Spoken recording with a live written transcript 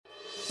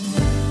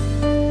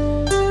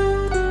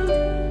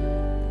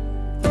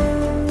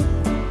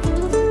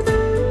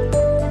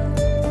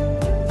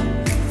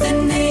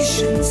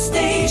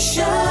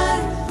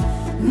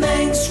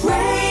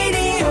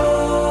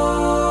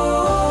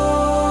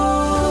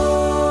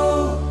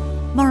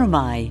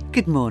Laramai,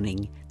 good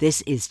morning. This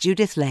is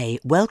Judith Lay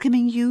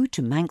welcoming you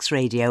to Manx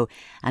Radio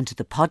and to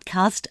the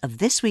podcast of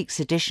this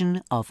week's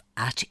edition of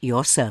At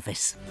Your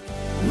Service.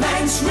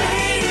 Manx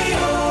Radio.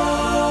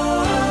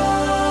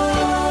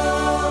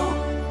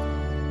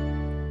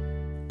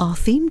 Our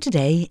theme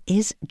today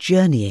is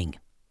journeying.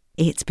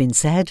 It's been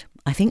said,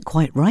 I think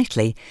quite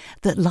rightly,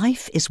 that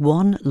life is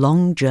one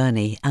long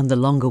journey, and the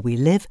longer we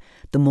live,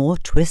 the more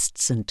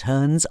twists and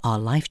turns our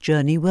life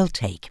journey will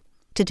take.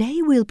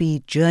 Today we'll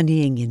be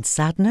journeying in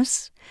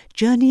sadness,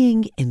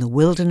 journeying in the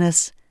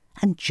wilderness,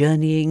 and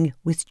journeying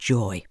with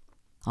joy.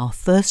 Our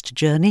first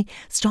journey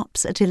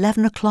stops at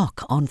 11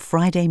 o'clock on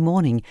Friday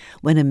morning,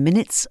 when a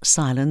minute's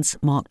silence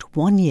marked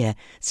 1 year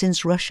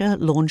since Russia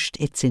launched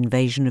its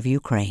invasion of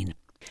Ukraine.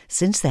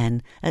 Since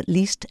then, at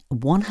least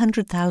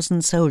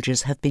 100,000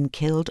 soldiers have been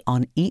killed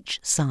on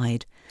each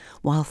side,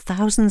 while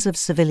thousands of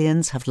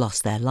civilians have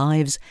lost their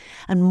lives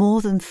and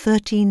more than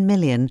 13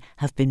 million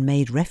have been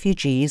made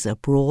refugees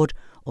abroad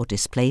or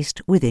displaced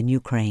within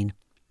Ukraine.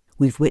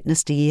 We've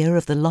witnessed a year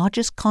of the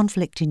largest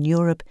conflict in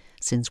Europe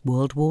since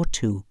World War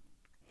II.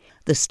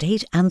 The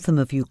state anthem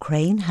of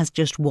Ukraine has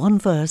just one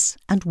verse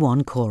and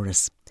one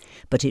chorus,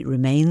 but it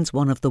remains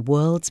one of the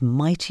world's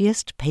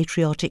mightiest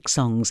patriotic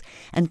songs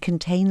and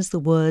contains the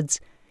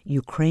words,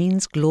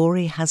 "Ukraine's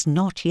glory has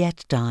not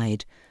yet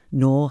died,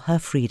 nor her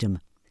freedom."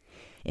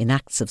 In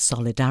acts of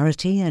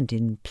solidarity and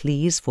in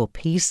pleas for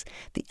peace,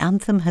 the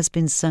anthem has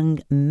been sung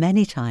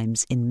many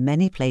times in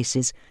many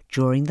places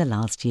during the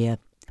last year.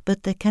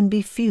 But there can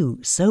be few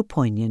so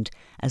poignant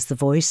as the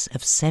voice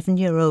of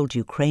 7-year-old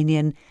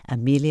Ukrainian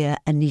Amelia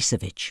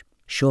Anisevich.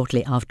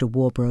 Shortly after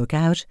war broke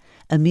out,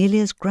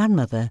 Amelia's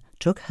grandmother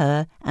took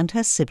her and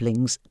her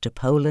siblings to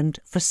Poland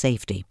for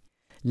safety.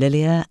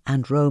 Lilia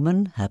and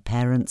Roman, her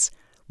parents,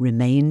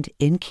 remained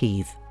in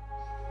Kyiv.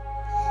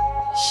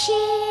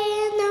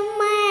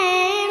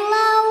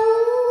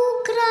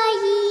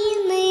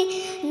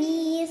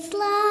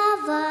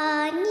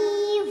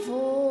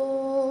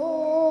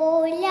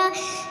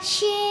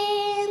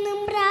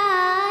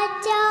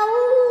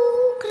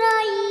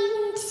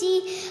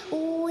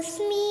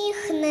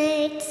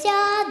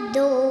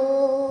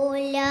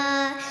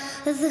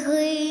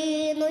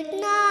 Згинуть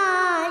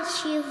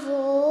наші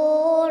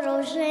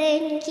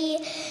вороженьки,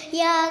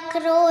 як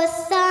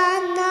роса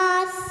на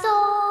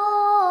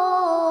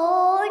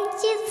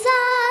сонці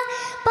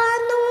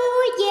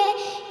запанує,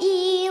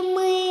 і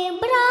ми,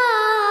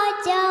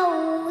 браття, у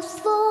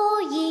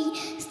своїй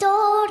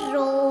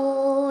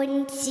сторонці.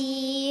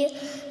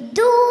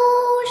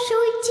 Душу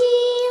й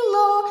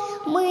тіло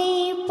ми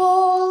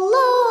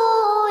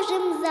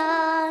положим за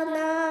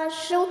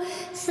нашу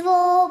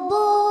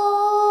свободу.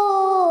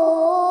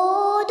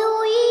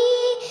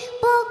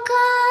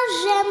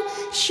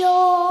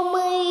 Що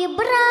ми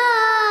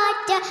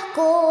браття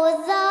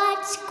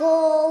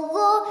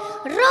козацького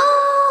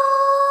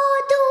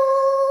роду.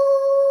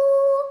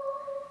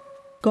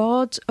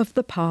 God of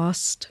the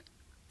past,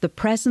 the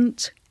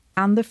present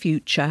and the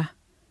future,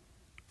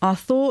 our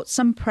thoughts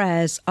and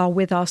prayers are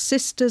with our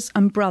sisters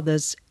and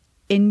brothers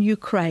in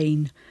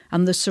Ukraine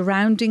and the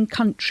surrounding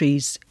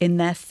countries in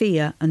their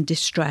fear and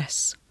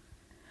distress.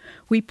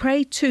 We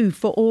pray too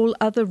for all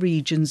other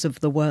regions of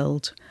the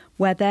world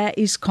where there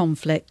is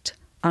conflict,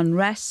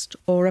 unrest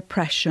or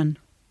oppression.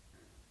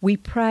 We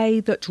pray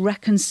that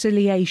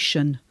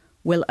reconciliation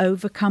will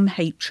overcome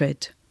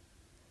hatred.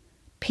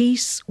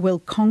 Peace will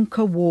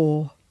conquer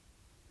war.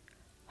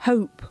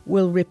 Hope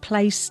will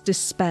replace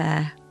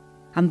despair,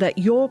 and that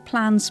your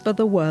plans for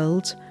the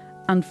world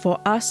and for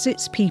us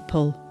its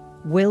people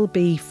will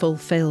be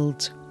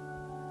fulfilled.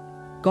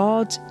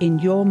 God, in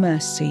your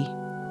mercy,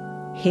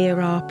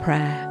 hear our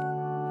prayer.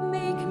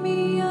 Make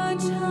me a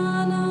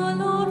channel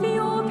of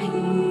your peace.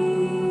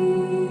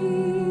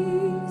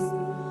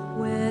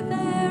 Where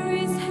there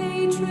is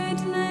hatred,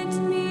 let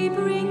me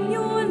bring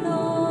your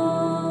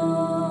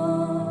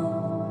love.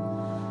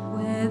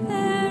 Where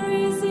there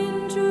is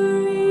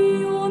injury,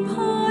 your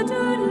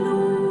pardon,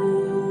 Lord.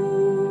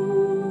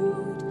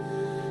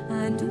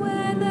 And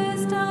where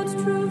there's doubt,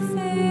 true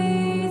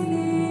faith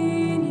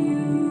in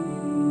you.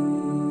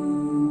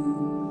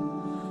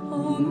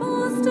 Oh,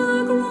 Master,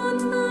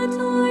 grant that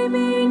I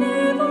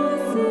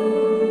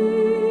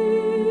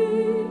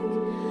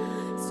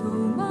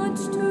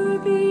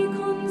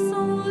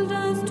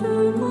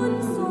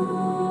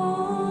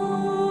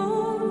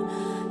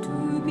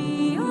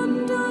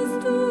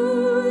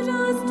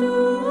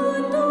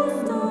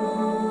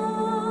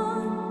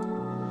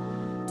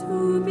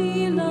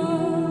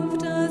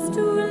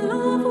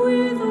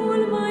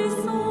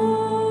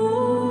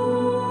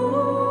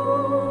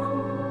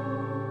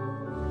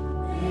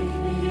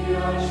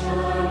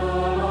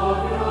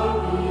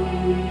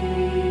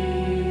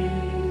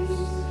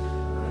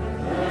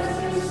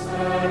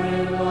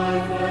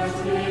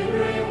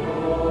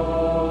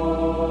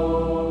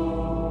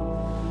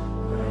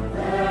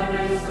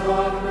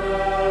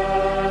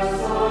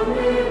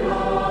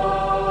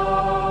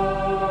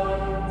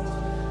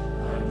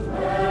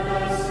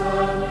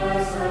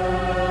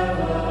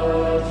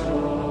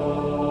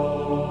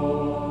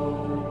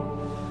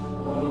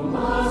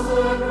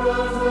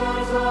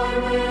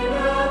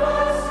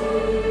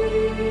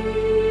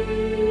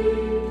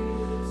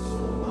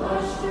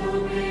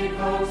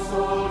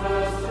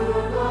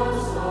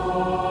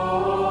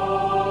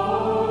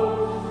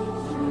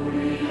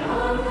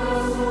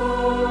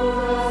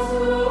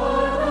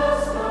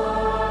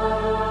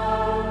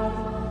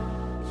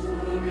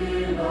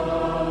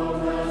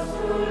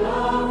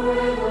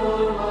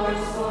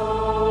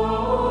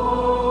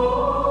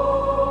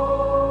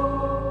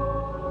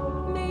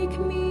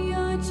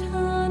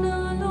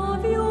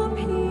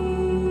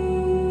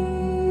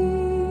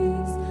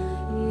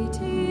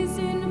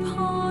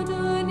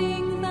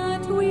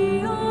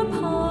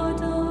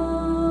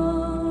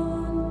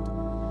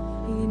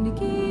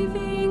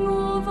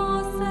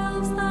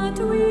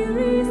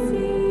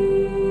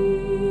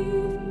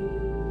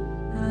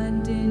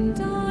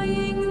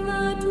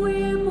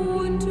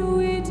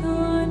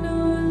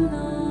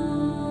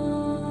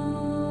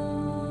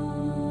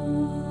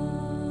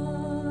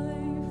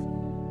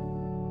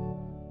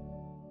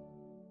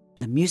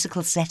the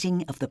musical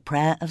setting of the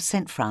prayer of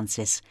St.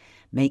 Francis,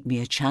 "Make me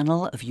a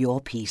channel of your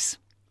peace."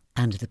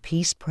 And the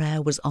peace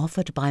prayer was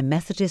offered by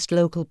Methodist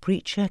local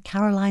preacher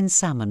Caroline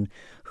Salmon,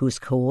 who's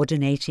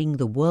coordinating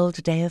the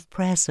World Day of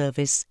Prayer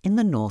service in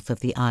the north of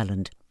the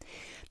island.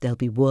 There'll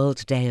be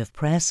World Day of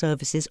Prayer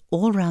services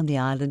all around the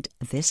island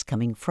this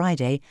coming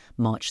Friday,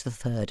 March the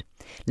 3rd.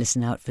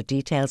 Listen out for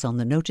details on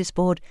the notice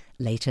board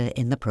later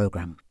in the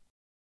programme.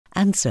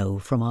 And so,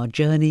 from our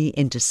journey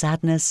into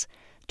sadness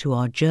to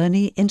our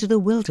journey into the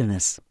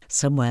wilderness,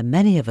 somewhere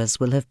many of us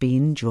will have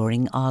been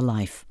during our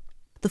life.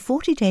 The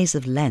 40 days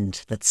of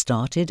Lent that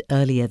started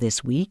earlier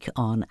this week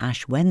on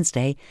Ash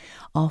Wednesday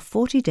are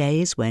 40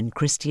 days when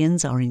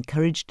Christians are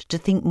encouraged to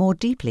think more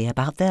deeply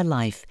about their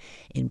life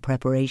in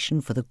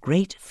preparation for the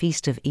great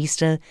feast of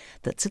Easter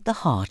that's at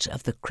the heart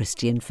of the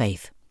Christian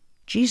faith.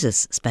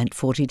 Jesus spent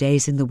 40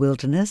 days in the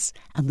wilderness,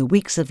 and the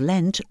weeks of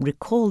Lent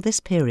recall this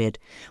period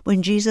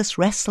when Jesus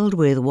wrestled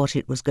with what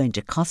it was going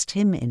to cost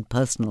him in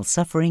personal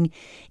suffering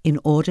in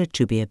order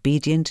to be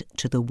obedient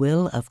to the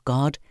will of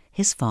God,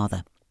 his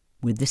Father.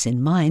 With this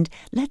in mind,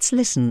 let's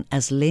listen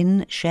as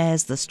Lynn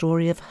shares the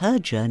story of her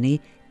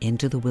journey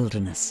into the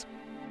wilderness.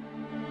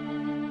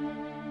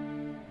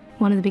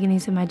 One of the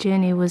beginnings of my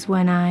journey was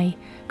when I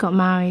got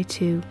married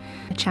to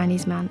a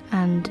Chinese man,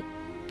 and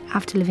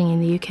after living in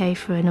the UK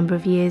for a number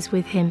of years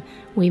with him,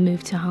 we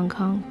moved to Hong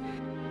Kong.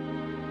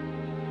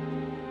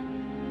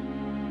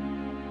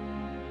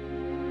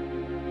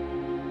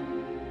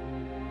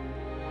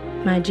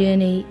 My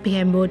journey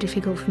became more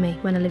difficult for me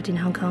when I lived in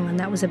Hong Kong, and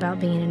that was about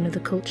being in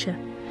another culture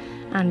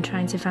and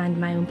trying to find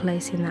my own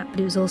place in that. But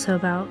it was also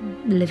about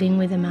living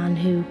with a man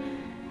who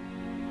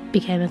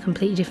became a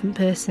completely different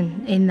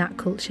person in that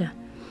culture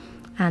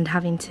and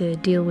having to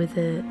deal with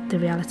the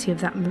reality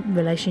of that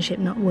relationship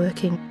not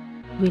working.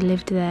 We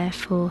lived there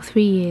for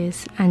 3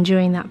 years, and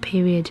during that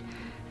period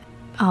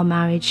our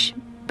marriage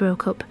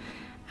broke up,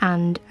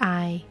 and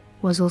I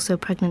was also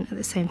pregnant at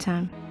the same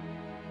time.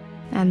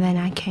 And then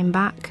I came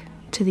back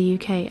to the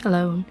UK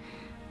alone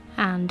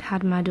and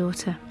had my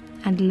daughter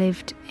and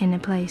lived in a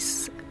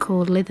place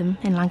called Lytham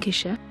in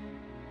Lancashire.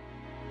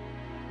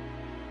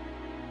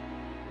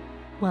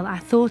 Well, I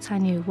thought I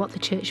knew what the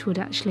church would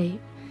actually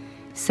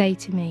say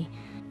to me.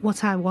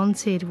 What I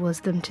wanted was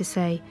them to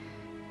say,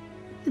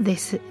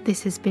 this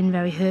has been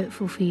very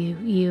hurtful for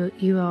you.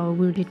 You are a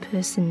wounded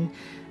person,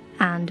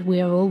 and we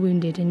are all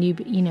wounded, and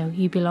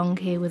you belong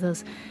here with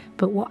us.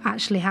 But what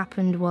actually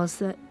happened was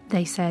that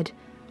they said,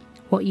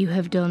 what you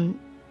have done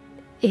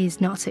is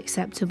not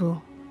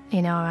acceptable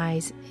in our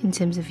eyes, in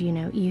terms of,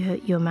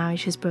 your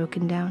marriage has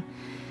broken down,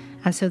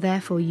 and so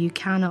therefore you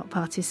cannot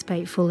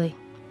participate fully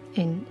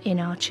in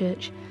our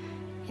church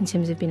in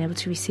terms of being able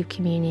to receive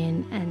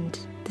communion and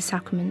the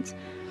sacraments.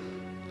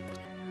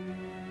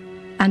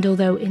 And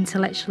although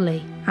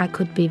intellectually I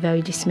could be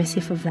very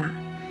dismissive of that,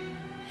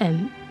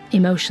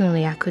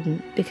 emotionally I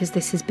couldn't, because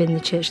this has been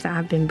the church that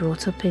I've been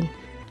brought up in,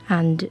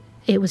 and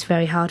it was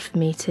very hard for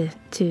me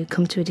to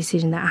come to a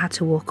decision that I had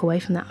to walk away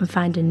from that and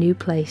find a new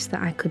place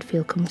that I could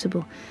feel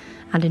comfortable,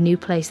 and a new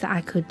place that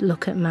I could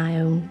look at my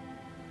own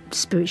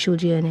spiritual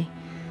journey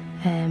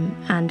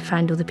and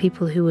find other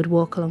people who would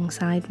walk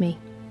alongside me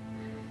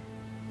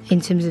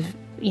in terms of,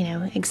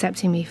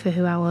 accepting me for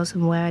who I was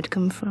and where I'd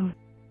come from.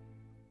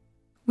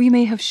 We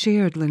may have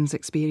shared Lynn's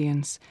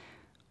experience,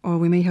 or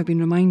we may have been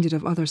reminded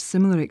of other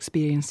similar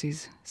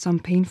experiences, some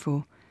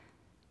painful.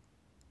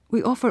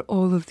 We offer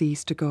all of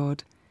these to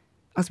God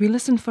as we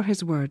listen for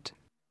his word.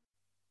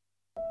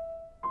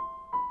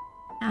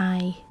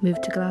 I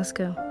moved to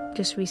Glasgow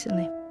just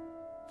recently.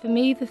 For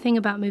me, the thing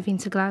about moving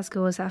to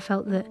Glasgow was I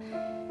felt that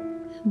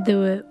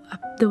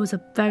there was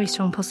a very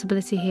strong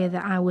possibility here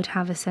that I would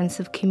have a sense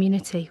of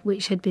community,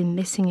 which had been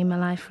missing in my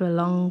life for a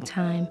long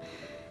time,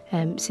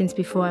 since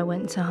before I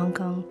went to Hong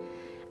Kong.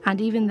 And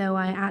even though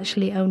I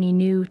actually only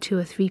knew 2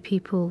 or 3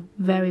 people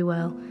very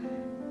well,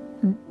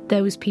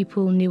 those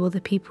people knew other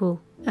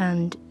people,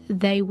 and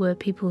they were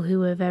people who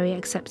were very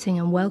accepting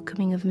and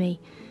welcoming of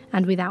me,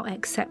 and without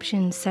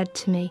exception said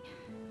to me,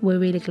 "We're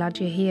really glad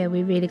you're here,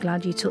 we're really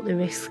glad you took the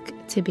risk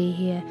to be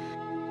here."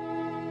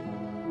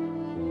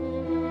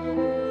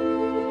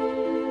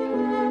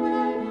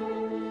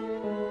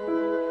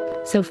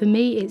 So for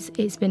me,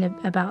 it's been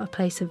about a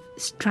place of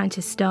trying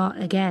to start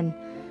again,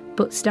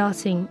 but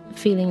starting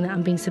feeling that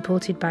I'm being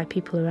supported by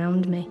people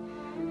around me,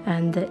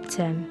 and that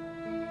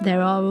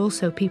there are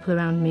also people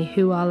around me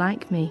who are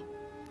like me,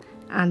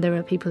 and there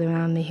are people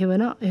around me who are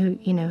not,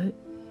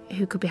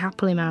 who could be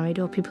happily married,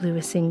 or people who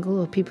are single,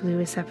 or people who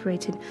are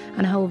separated,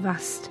 and a whole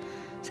vast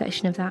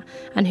section of that,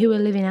 and who are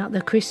living out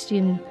the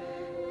Christian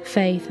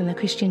faith and the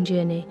Christian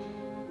journey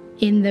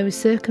in those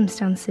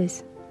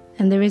circumstances.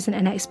 And there isn't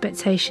an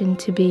expectation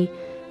to be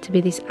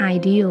this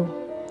ideal,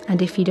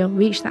 and if you don't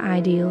reach that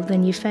ideal,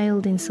 then you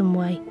failed in some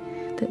way.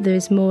 That there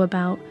is more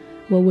about,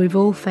 well, we've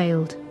all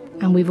failed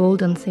and we've all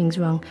done things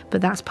wrong,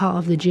 but that's part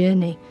of the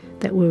journey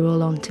that we're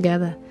all on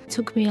together. It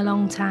took me a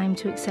long time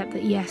to accept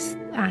that, yes,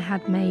 I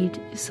had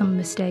made some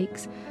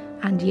mistakes,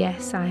 and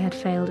yes, I had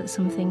failed at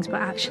some things,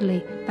 but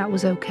actually that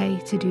was okay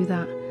to do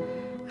that.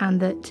 and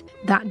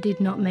that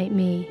did not make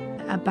me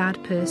a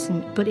bad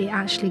person, but it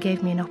actually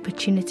gave me an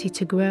opportunity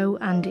to grow,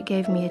 and it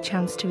gave me a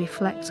chance to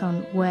reflect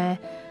on where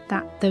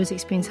those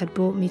experiences had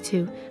brought me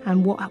to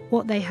and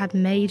what they had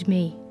made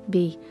me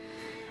be.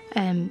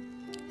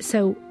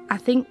 So I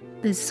think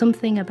there's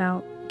something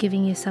about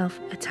giving yourself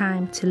a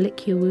time to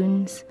lick your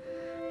wounds,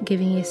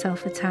 giving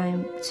yourself a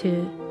time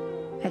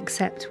to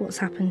accept what's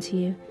happened to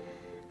you,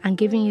 and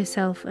giving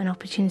yourself an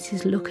opportunity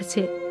to look at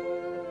it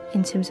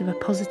in terms of a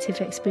positive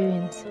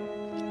experience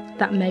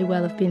that may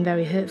well have been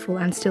very hurtful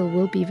and still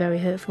will be very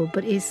hurtful,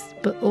 but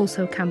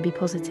also can be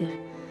positive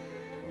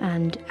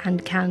and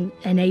can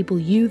enable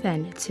you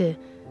then to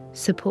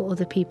support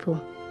other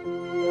people.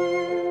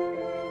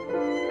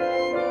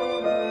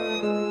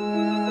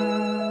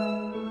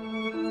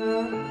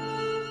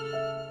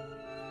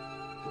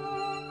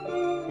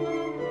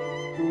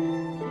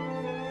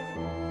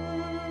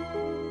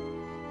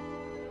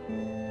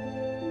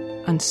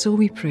 And so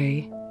we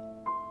pray.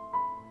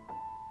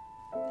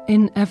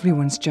 In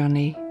everyone's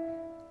journey,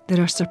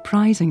 there are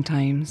surprising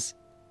times,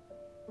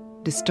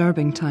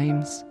 disturbing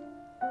times,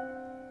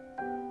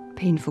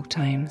 painful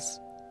times.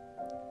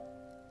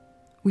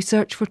 We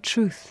search for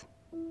truth,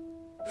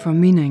 for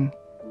meaning,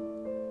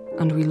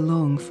 and we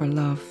long for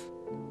love.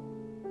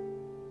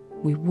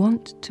 We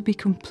want to be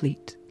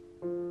complete.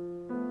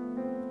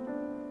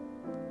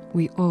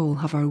 We all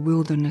have our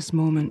wilderness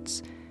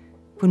moments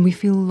when we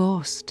feel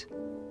lost,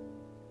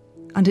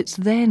 and it's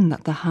then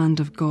that the hand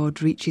of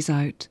God reaches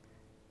out,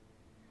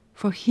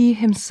 for he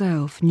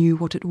himself knew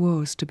what it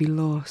was to be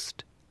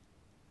lost.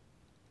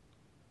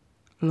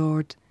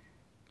 Lord,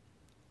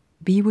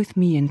 be with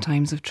me in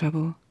times of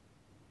trouble,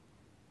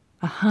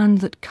 a hand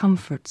that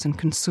comforts and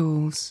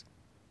consoles,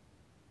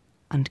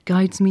 and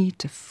guides me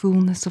to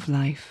fullness of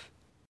life.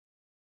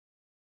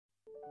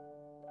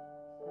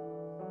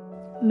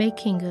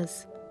 Making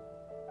us,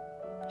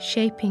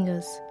 shaping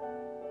us,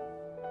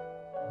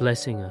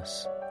 blessing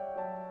us,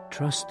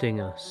 trusting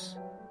us,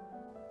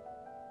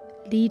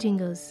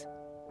 leading us,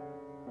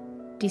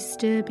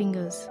 disturbing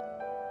us,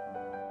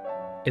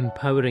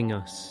 empowering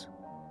us,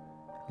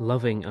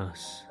 loving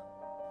us.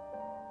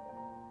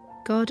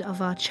 God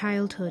of our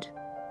childhood,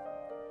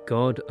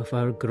 God of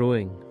our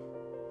growing,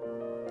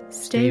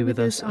 stay with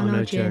us on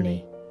our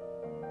journey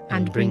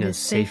and bring us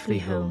safely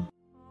home.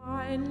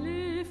 I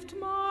lift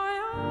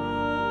my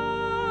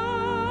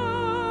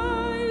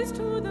eyes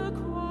to the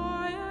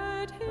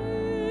quiet hills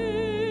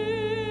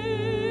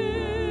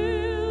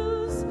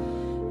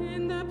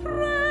in the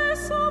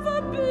press of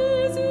a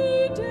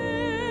busy day,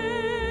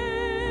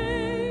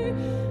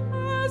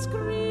 as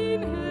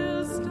green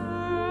hills stand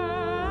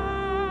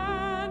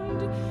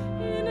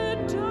in a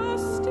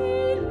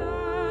dusty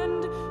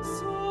land.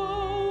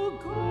 So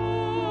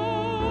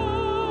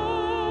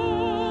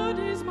God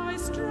is my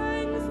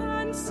strength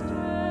and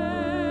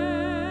stay.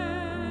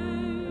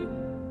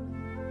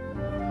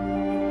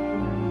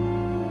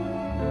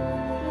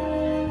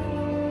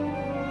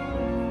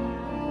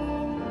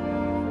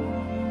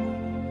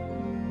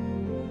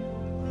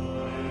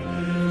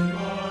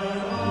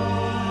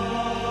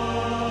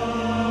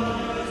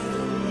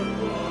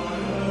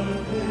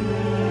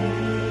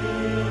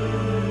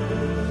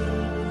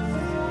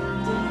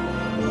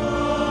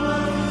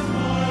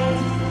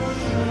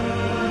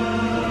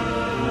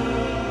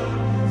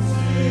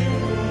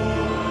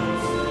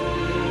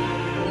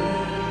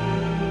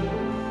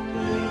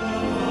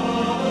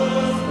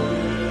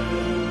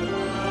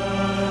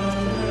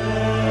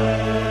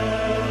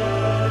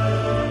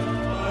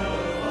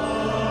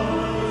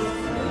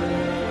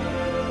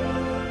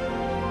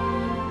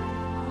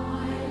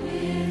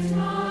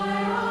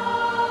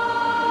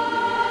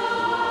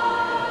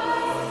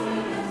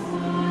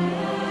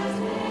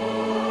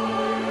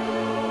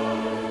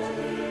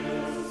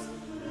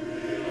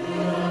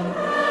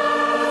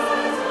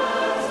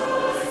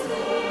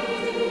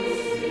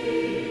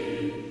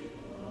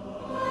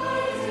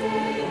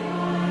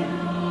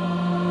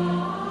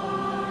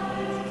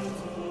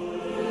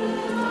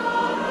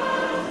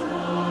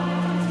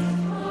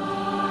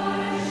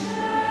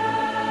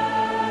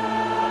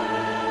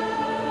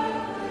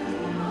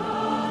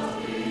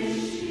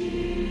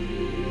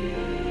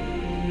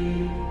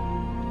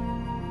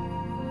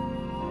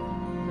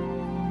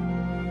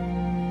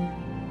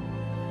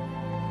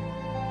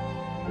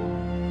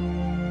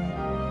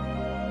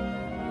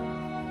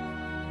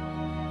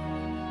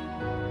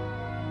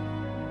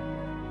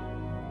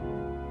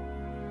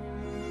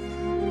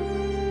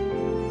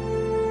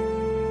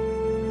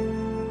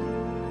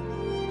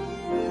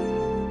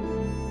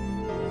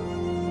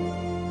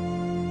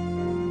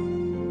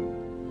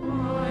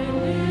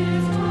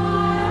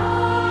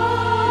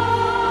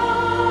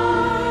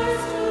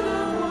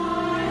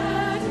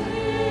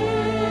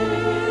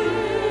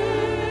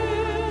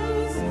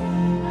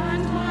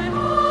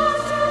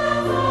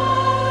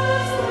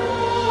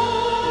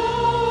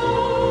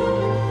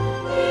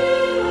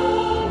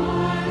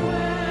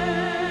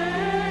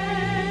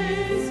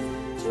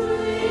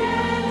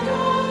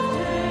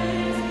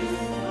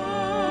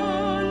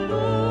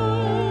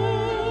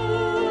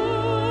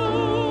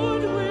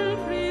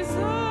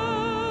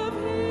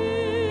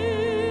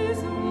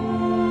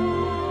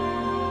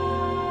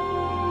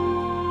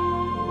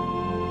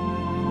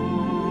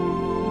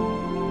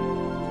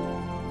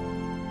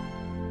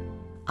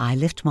 I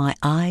lift my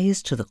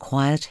eyes to the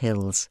quiet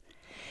hills.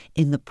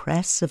 In the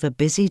press of a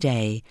busy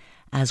day,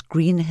 as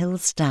green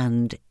hills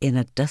stand in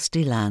a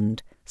dusty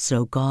land,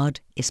 so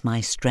God is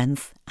my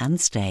strength and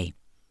stay.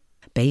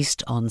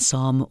 Based on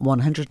Psalm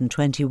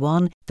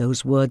 121,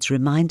 those words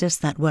remind us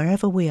that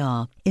wherever we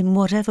are, in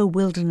whatever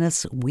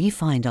wilderness we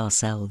find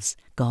ourselves,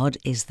 God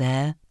is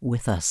there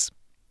with us.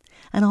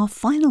 And our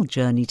final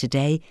journey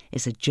today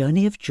is a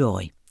journey of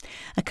joy.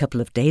 A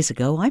couple of days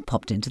ago, I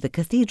popped into the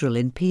cathedral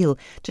in Peel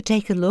to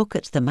take a look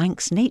at the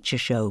Manx Nature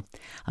Show,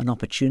 an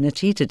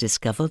opportunity to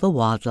discover the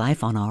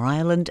wildlife on our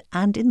island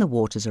and in the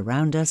waters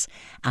around us,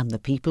 and the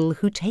people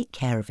who take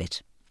care of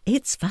it.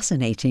 It's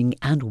fascinating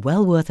and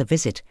well worth a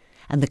visit,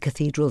 and the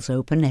cathedral's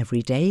open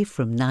every day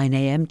from 9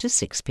 a.m. to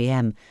 6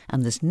 p.m,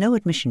 and there's no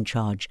admission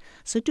charge,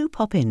 so do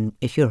pop in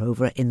if you're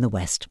over in the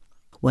west.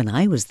 When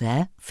I was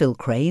there, Phil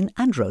Crane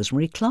and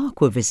Rosemary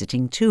Clark were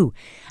visiting too,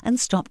 and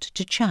stopped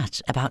to chat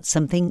about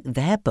something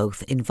they're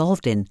both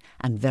involved in,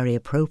 and very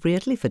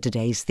appropriately for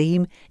today's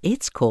theme,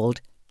 it's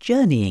called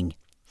journeying.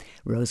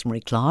 Rosemary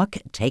Clark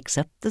takes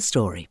up the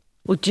story.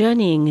 Well,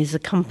 Journeying is a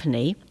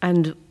company,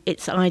 and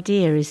its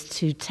idea is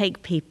to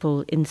take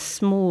people in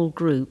small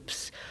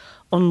groups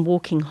on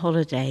walking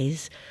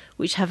holidays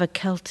which have a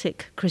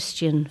Celtic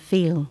Christian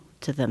feel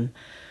to them.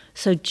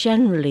 So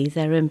generally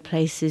they're in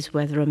places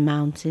where there are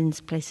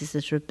mountains, places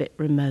that are a bit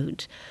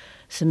remote,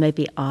 so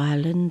maybe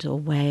Ireland or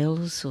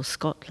Wales or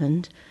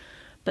Scotland.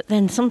 But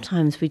then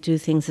sometimes we do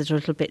things that are a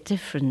little bit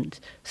different.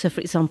 So for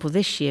example,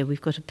 this year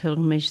we've got a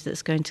pilgrimage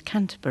that's going to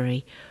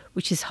Canterbury,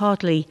 which is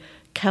hardly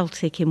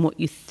Celtic in what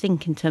you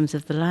think in terms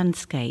of the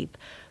landscape,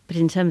 but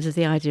in terms of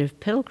the idea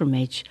of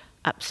pilgrimage,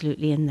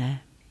 absolutely in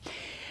there.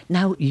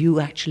 Now you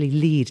actually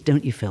lead,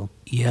 don't you, Phil?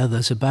 Yeah,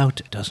 there's about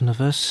a dozen of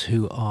us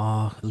who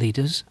are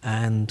leaders,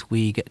 and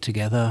we get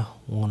together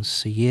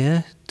once a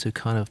year to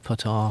kind of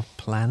put our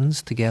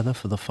plans together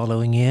for the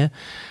following year,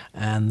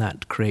 and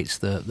that creates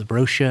the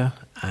brochure.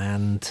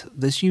 And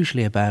there's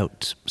usually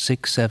about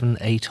 6, 7,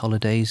 8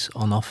 holidays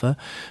on offer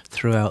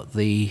throughout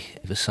the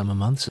summer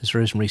months, as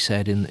Rosemary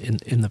said,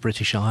 in the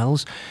British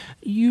Isles,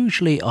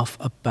 usually off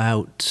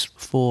about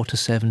 4 to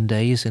 7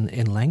 days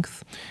in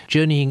length.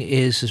 Journeying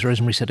is, as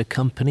Rosemary said, a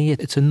company.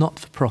 It's a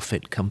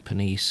not-for-profit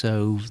company,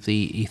 so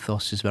the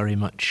ethos is very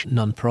much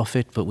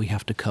non-profit, but we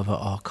have to cover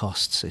our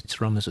costs. It's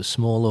run as a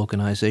small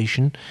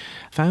organisation,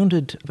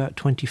 founded about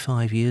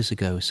 25 years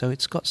ago, so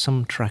it's got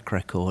some track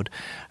record.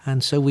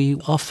 And so we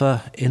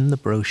offer in the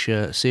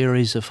brochure a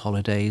series of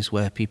holidays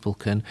where people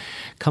can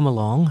come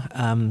along.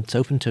 It's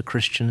open to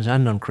Christians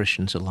and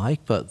non-Christians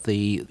alike, but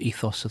the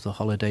ethos of the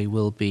holiday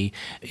will be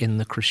in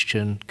the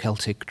Christian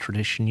Celtic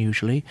tradition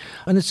usually.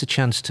 And it's a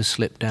chance to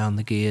slip down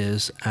the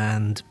gears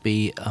and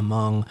be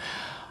among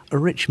a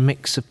rich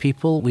mix of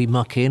people. We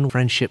muck in.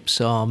 Friendships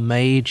are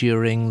made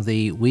during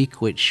the week,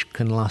 which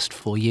can last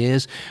for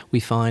years. We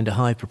find a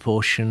high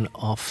proportion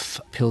of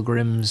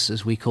pilgrims,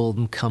 as we call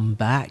them, come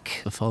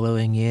back the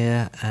following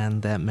year,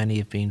 and many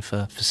have been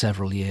for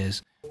several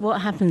years.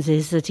 What happens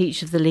is that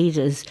each of the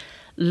leaders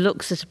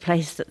looks at a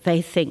place that they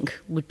think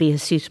would be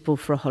suitable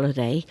for a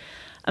holiday.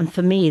 And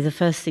for me, the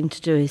first thing to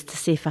do is to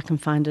see if I can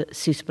find a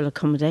suitable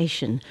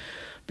accommodation,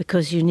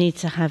 because you need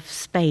to have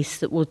space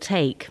that will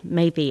take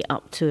maybe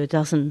up to a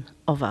dozen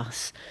of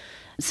us.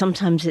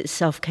 Sometimes it's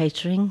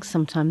self-catering,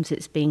 sometimes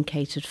it's being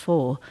catered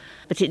for,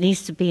 but it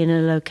needs to be in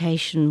a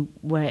location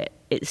where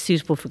it's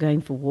suitable for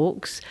going for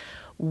walks,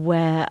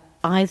 where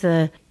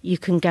either you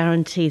can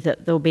guarantee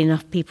that there'll be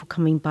enough people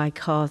coming by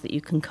car that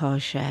you can car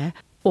share,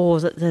 or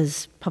that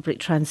there's public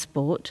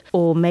transport,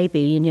 or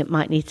maybe you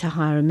might need to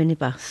hire a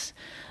minibus.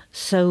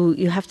 So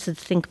you have to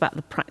think about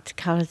the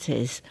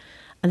practicalities.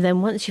 And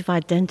then once you've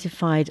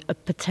identified a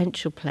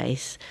potential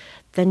place,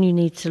 then you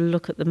need to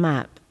look at the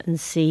map and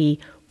see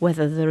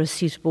whether there are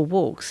suitable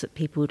walks that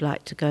people would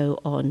like to go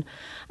on,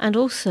 and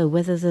also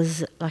whether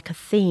there's like a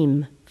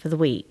theme for the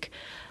week.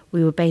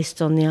 We were based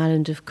on the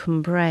island of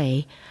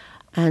Cumbrae,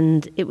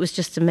 and it was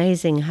just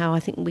amazing how I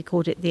think we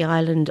called it the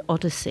Island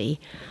Odyssey.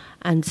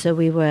 And so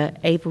we were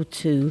able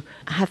to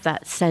have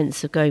that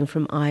sense of going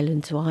from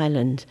island to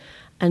island.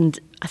 And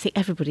I think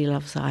everybody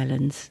loves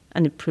islands,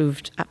 and it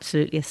proved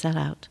absolutely a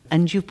sellout.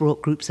 And you've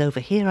brought groups over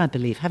here, I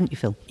believe, haven't you,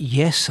 Phil?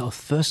 Yes, our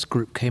first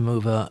group came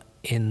over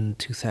in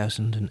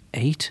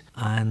 2008,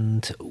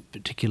 and a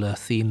particular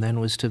theme then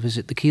was to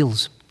visit the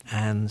Keels.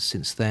 And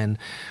since then,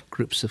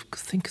 groups of, I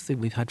think that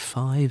we've had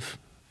 5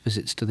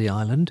 visits to the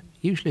island,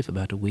 usually for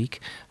about a week.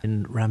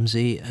 In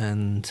Ramsey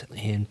and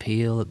in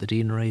Peel at the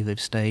Deanery, they've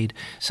stayed.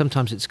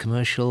 Sometimes it's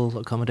commercial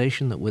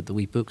accommodation that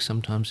we book,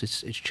 sometimes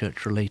it's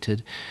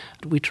church-related.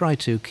 We try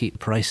to keep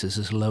prices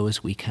as low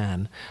as we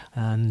can,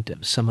 and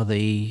some of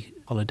the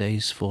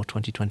holidays for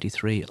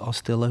 2023 are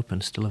still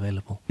open, still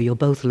available. You're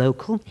both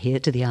local here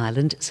to the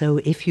island, so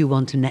if you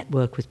want to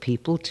network with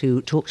people,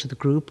 to talk to the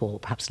group or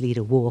perhaps lead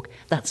a walk,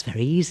 that's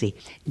very easy.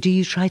 Do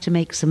you try to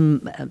make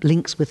some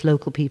links with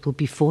local people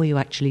before you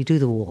actually do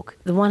the walk?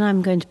 The one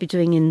I'm going to be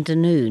doing in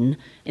Dunoon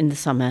in the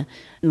summer,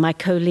 my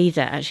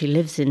co-leader actually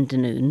lives in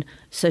Dunoon,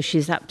 so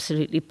she's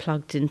absolutely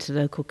plugged into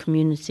local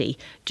community,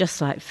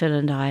 just like Phil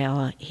and I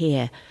are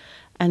here.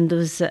 And there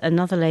was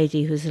another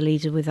lady who was a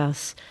leader with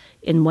us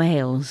in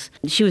Wales.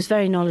 She was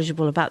very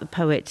knowledgeable about the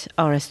poet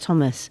R.S.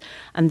 Thomas,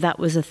 and that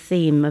was a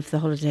theme of the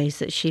holidays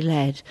that she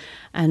led.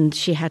 And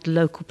she had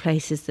local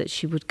places that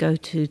she would go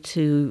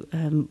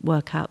to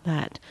work out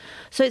that.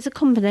 So it's a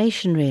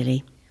combination,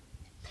 really.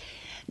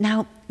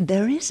 Now,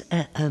 there is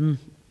an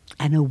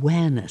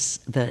awareness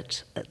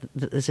that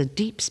there's a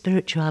deep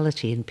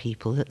spirituality in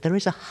people, that there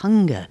is a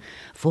hunger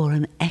for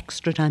an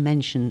extra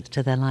dimension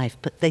to their life,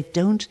 but they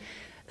don't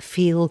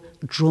feel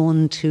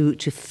drawn to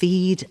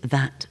feed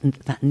that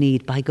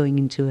need by going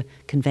into a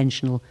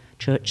conventional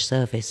church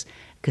service.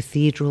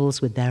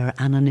 Cathedrals, with their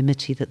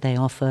anonymity that they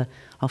offer,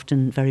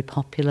 often very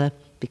popular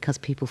because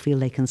people feel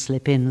they can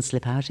slip in and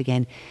slip out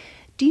again.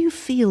 Do you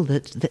feel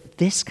that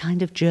this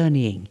kind of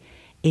journeying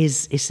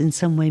is in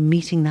some way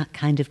meeting that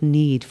kind of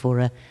need for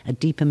a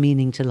deeper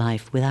meaning to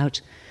life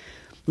without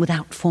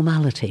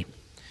formality?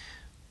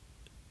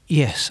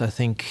 Yes, I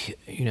think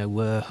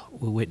we're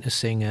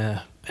witnessing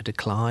a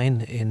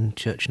decline in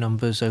church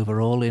numbers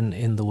overall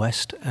in the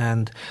West,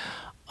 and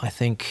I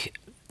think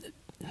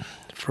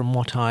from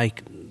what I've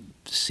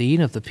seen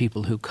of the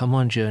people who come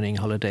on journeying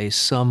holidays,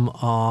 some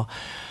are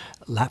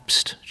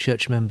lapsed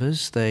church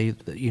members. They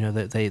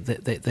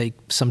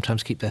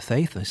sometimes keep their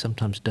faith, they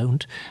sometimes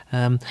don't,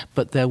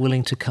 but they're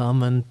willing to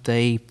come. And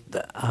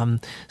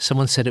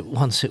someone said it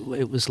once.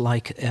 It was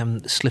like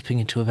slipping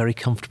into a very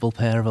comfortable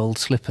pair of old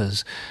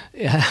slippers.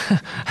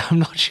 I'm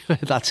not sure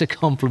if that's a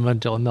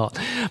compliment or not,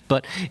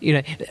 but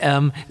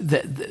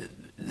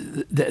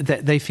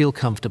they feel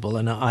comfortable,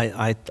 and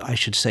I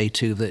should say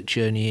too that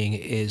Journeying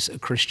is a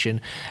Christian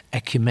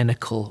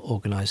ecumenical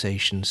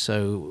organisation.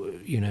 So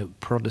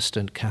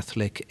Protestant,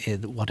 Catholic,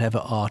 whatever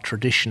our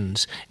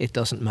traditions, it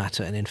doesn't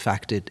matter, and in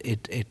fact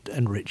it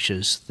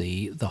enriches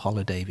the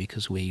holiday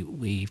because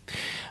we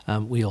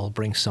all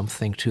bring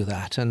something to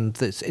that, and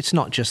it's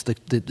not just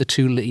the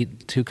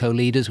two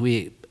co-leaders.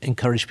 We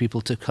encourage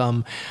people to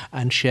come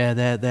and share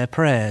their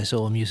prayers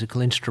or musical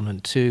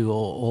instrument too,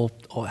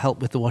 or help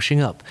with the washing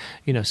up.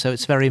 So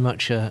it's very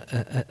much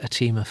a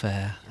team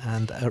affair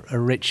and a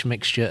rich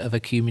mixture of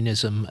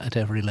ecumenism at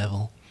every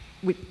level.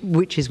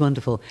 Which is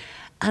wonderful.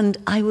 And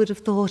I would have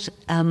thought,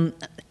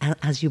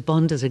 as you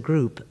bond as a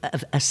group,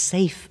 a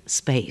safe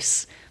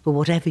space for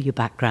whatever your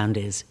background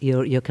is.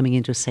 You're coming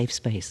into a safe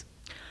space.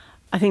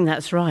 I think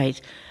that's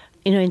right.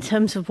 In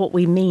terms of what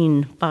we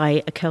mean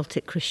by a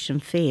Celtic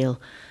Christian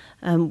feel,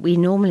 we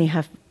normally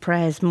have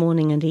prayers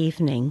morning and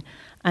evening,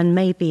 and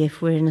maybe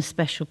if we're in a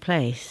special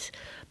place.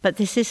 But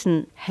this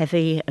isn't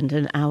heavy and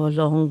an hour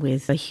long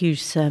with a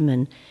huge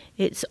sermon.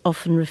 It's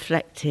often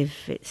reflective,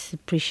 it's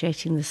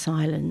appreciating the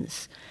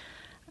silence.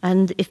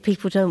 And if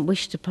people don't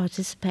wish to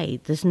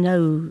participate, there's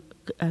no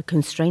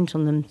constraint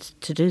on them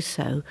to do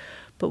so.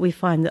 But we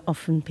find that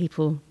often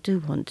people do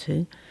want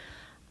to.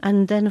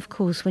 And then, of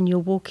course, when you're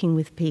walking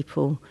with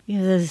people,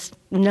 there's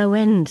no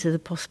end to the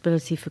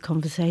possibility for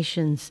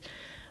conversations.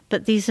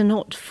 But these are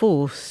not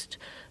forced.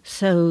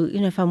 So,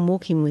 if I'm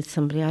walking with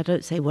somebody, I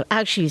don't say, well,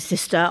 actually,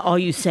 sister, are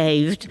you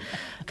saved?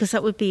 Because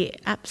that would be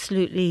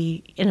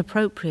absolutely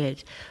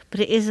inappropriate. But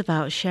it is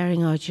about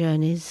sharing our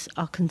journeys,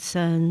 our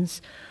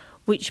concerns,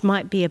 which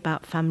might be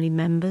about family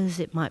members.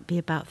 It might be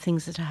about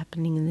things that are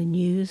happening in the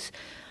news.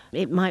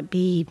 It might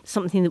be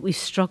something that we've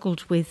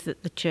struggled with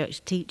that the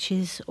church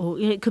teaches, or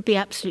it could be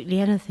absolutely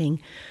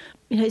anything.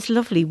 It's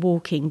lovely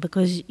walking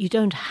because you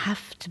don't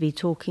have to be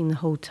talking the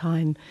whole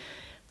time.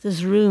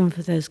 There's room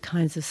for those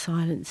kinds of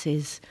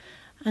silences.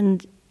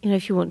 And,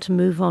 if you want to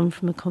move on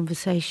from a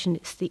conversation,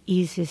 it's the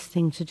easiest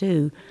thing to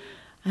do.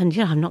 And,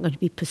 I'm not going to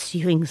be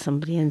pursuing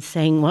somebody and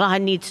saying, well, I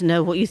need to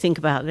know what you think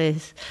about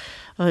this.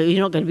 Or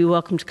you're not going to be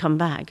welcome to come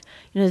back.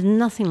 There's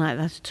nothing like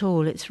that at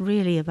all. It's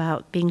really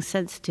about being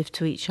sensitive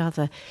to each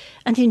other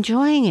and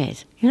enjoying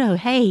it.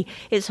 Hey,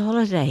 it's a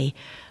holiday,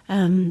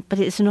 but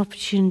it's an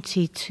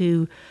opportunity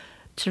to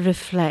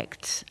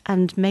reflect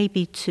and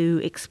maybe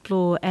to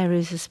explore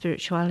areas of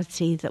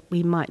spirituality that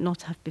we might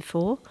not have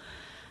before,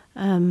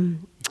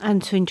 and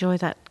to enjoy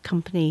that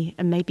company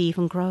and maybe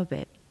even grow a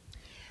bit.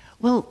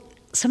 Well,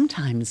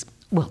 sometimes,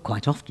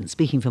 quite often,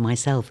 speaking for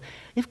myself,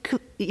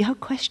 you have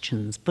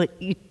questions,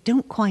 but you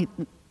don't quite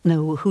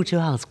know who to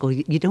ask, or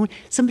you don't,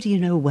 somebody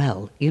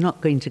well, you're not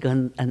going to go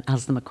and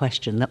ask them a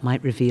question that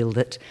might reveal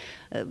that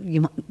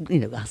you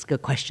might, ask a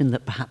question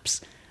that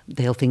perhaps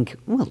they'll think,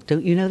 well,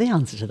 don't you know the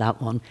answer to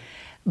that one?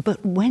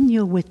 But when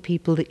you're with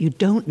people that you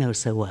don't know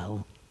so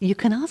well, you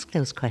can ask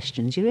those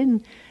questions. You're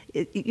in,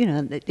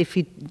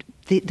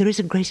 there is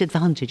a great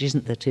advantage,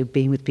 isn't there, to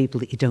being with people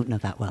that you don't know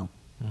that well?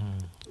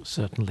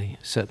 Certainly.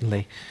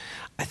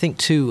 I think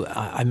too,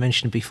 I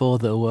mentioned before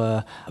there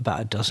were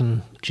about a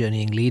dozen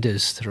journeying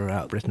leaders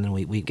throughout Britain, and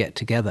we get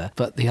together.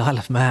 But the Isle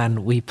of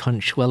Man, we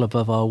punch well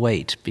above our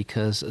weight,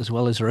 because as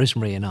well as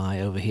Rosemary and I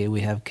over here, we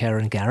have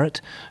Karen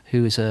Garrett,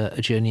 who is a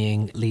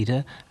journeying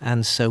leader.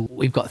 And so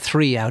we've got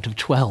 3 out of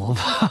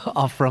 12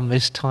 are from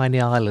this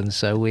tiny island,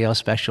 so we are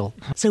special.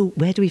 So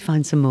where do we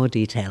find some more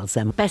details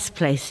then? Best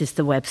place is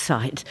the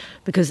website,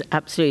 because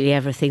absolutely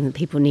everything that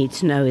people need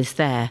to know is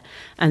there.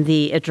 And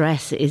the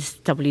address is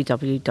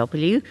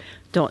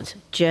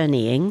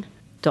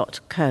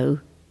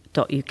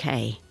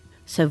www.journeying.co.uk.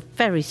 So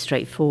very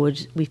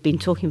straightforward. We've been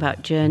talking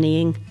about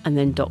journeying and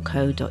then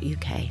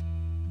 .co.uk.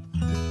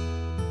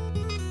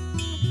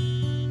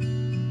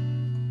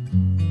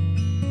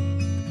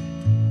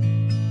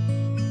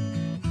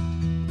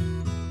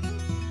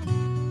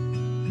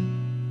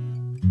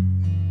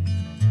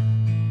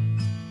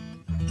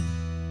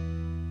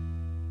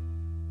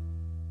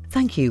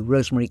 Thank you,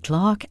 Rosemary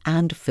Clark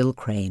and Phil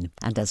Crane.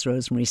 And as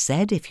Rosemary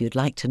said, if you'd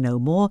like to know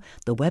more,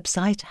 the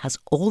website has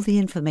all the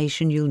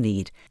information you'll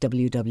need,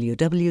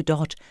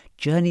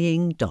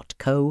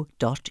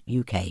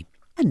 www.journeying.co.uk.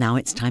 And now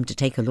it's time to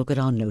take a look at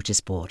our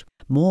notice board.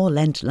 More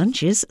Lent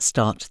lunches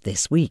start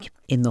this week.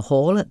 In the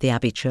hall at the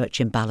Abbey Church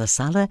in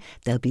Ballasalla,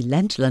 there'll be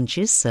Lent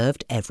lunches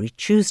served every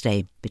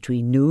Tuesday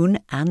between noon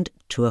and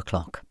 2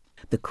 o'clock.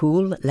 The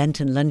cool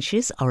Lenten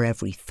lunches are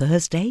every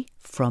Thursday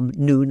from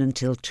noon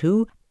until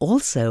 2.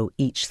 Also,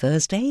 each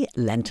Thursday,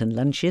 Lenten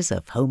lunches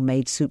of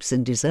homemade soups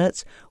and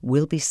desserts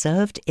will be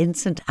served in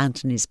St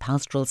Anthony's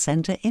Pastoral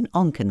Centre in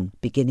Onken,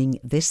 beginning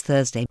this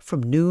Thursday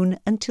from noon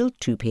until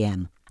 2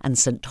 p.m. And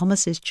St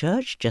Thomas's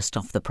Church, just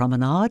off the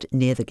promenade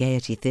near the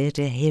Gaiety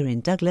Theatre here in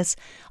Douglas,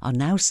 are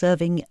now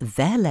serving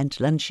their Lent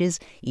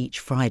lunches each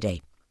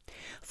Friday.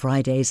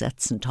 Fridays at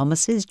St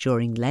Thomas's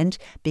during Lent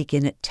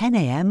begin at 10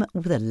 a.m.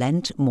 with a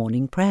Lent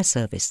morning prayer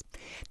service.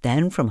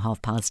 Then from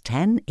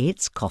 10:30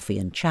 it's coffee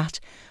and chat,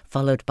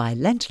 followed by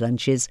Lent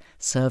lunches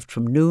served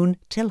from noon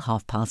till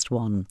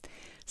 1:30.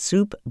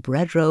 Soup,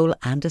 bread roll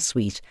and a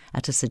sweet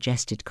at a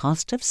suggested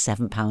cost of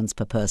 £7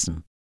 per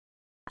person.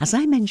 As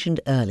I mentioned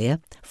earlier,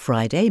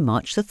 Friday,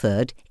 March the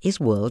 3rd is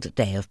World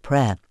Day of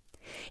Prayer.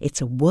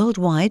 It's a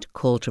worldwide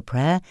call to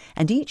prayer,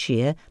 and each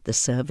year the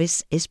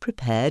service is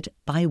prepared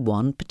by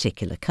one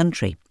particular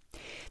country.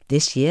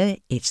 This year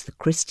it's the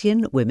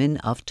Christian women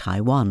of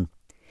Taiwan.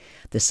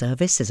 The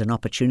service is an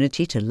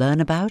opportunity to learn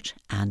about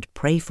and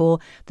pray for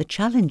the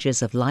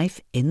challenges of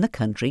life in the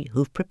country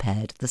who've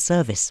prepared the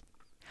service.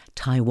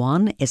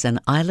 Taiwan is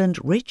an island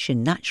rich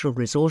in natural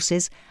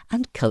resources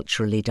and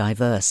culturally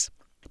diverse.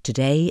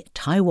 Today,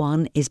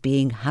 Taiwan is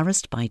being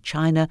harassed by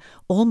China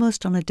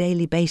almost on a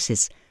daily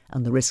basis,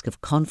 and the risk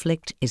of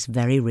conflict is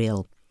very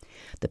real.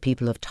 The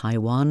people of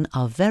Taiwan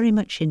are very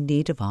much in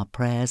need of our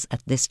prayers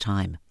at this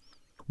time.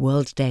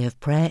 World Day of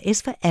Prayer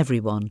is for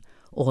everyone,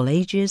 all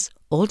ages,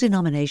 all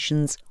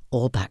denominations,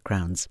 all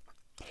backgrounds.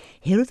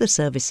 Here are the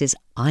services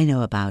I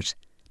know about.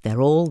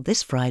 They're all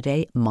this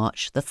Friday,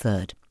 March the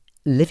 3rd.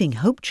 Living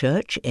Hope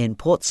Church in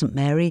Port St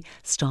Mary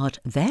start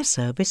their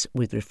service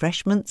with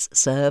refreshments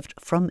served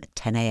from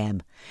 10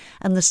 a.m.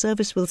 and the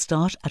service will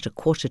start at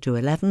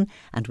 11:15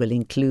 and will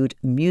include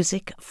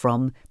music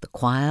from the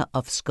choir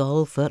of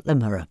Skål för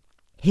Lemurra.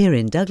 Here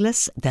in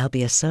Douglas, there'll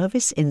be a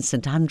service in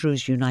St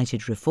Andrew's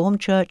United Reformed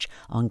Church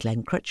on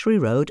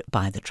Glencrutchery Road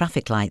by the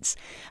traffic lights,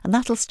 and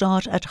that'll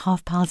start at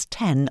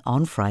 10:30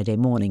 on Friday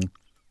morning.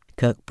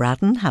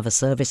 Kirkbraden have a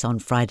service on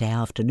Friday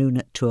afternoon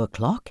at 2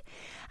 o'clock,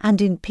 and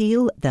in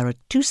Peel there are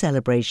 2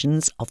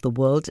 celebrations of the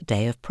World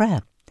Day of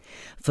Prayer.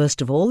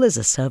 First of all, there's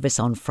a service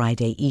on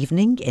Friday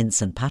evening in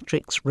St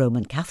Patrick's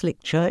Roman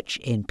Catholic Church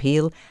in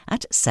Peel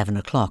at 7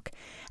 o'clock,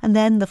 and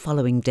then the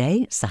following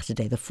day,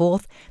 Saturday the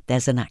 4th,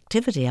 there's an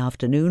activity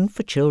afternoon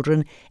for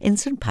children in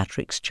St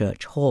Patrick's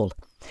Church Hall.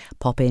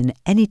 Pop in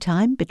any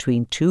time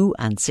between 2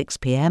 and 6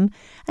 p.m.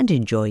 and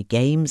enjoy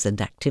games and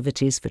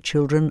activities for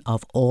children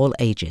of all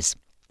ages.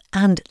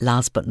 And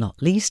last but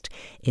not least,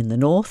 in the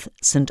north,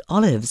 St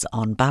Olive's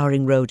on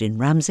Bowring Road in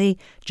Ramsey,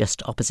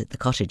 just opposite the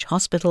Cottage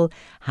Hospital,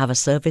 have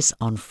a service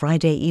on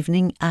Friday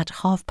evening at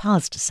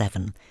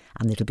 7:30,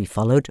 and it'll be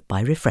followed by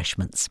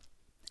refreshments.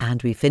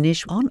 And we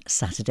finish on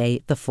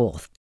Saturday the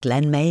 4th.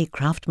 Glenmay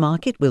Craft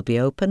Market will be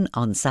open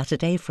on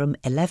Saturday from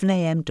 11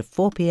 a.m. to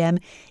 4 p.m.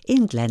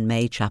 in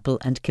Glenmay Chapel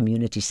and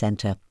Community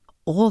Centre.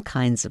 All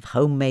kinds of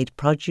homemade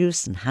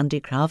produce and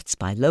handicrafts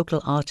by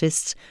local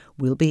artists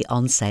will be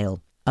on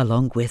sale,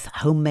 along with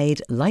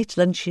homemade light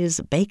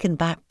lunches, bacon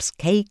baps,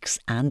 cakes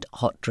and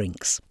hot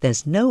drinks.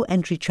 There's no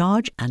entry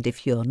charge, and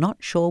if you're not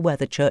sure where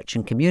the church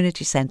and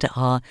community centre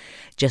are,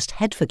 just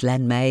head for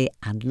Glenmay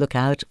and look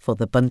out for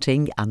the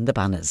bunting and the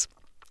banners.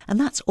 And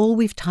that's all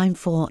we've time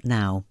for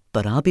now,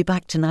 but I'll be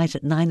back tonight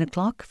at 9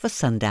 o'clock for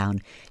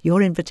Sundown,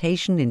 your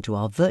invitation into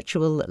our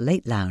virtual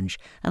late lounge,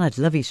 and I'd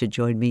love you to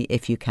join me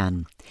if you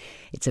can.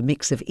 It's a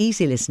mix of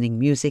easy listening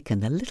music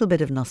and a little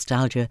bit of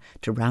nostalgia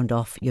to round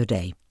off your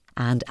day.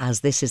 And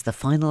as this is the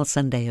final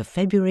Sunday of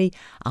February,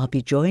 I'll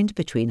be joined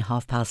between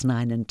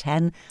 9:30 and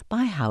 10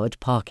 by Howard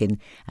Parkin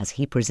as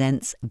he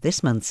presents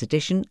this month's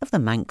edition of the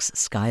Manx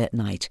Sky at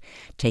Night,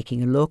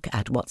 taking a look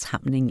at what's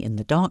happening in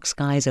the dark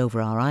skies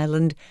over our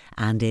island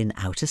and in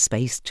outer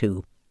space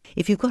too.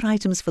 If you've got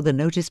items for the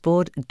notice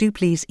board, do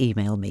please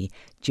email me,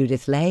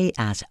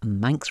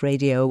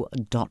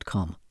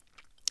 judithlay@manxradio.com.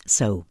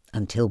 So,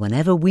 until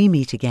whenever we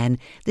meet again,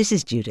 this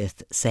is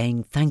Judith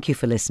saying thank you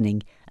for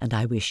listening, and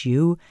I wish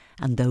you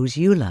and those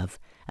you love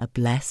a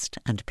blessed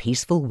and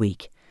peaceful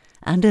week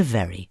and a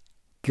very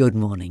good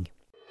morning.